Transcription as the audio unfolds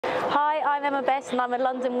I'm Emma Best and I'm a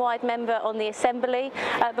London-wide member on the Assembly.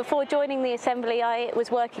 Before joining the Assembly, I was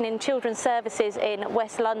working in children's services in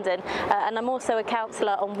West London, and I'm also a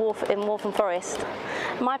councillor in Waltham Forest.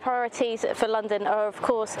 My priorities for London are, of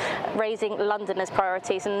course, raising Londoners'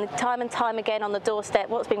 priorities, and time again on the doorstep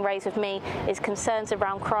what's been raised with me is concerns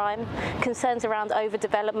around crime, concerns around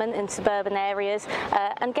overdevelopment in suburban areas,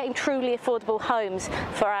 and getting truly affordable homes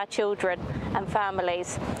for our children and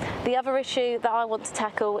families. The other issue that I want to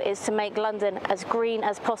tackle is to make London as green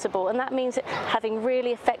as possible, and that means having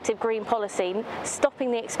really effective green policy,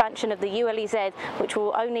 stopping the expansion of the ULEZ, which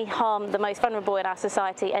will only harm the most vulnerable in our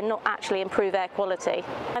society and not actually improve air quality.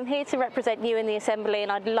 I'm here to represent you in the Assembly,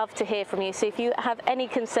 and I'd love to hear from you, so if you have any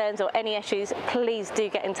concerns or any issues, please do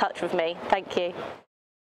get in touch with me. Thank you.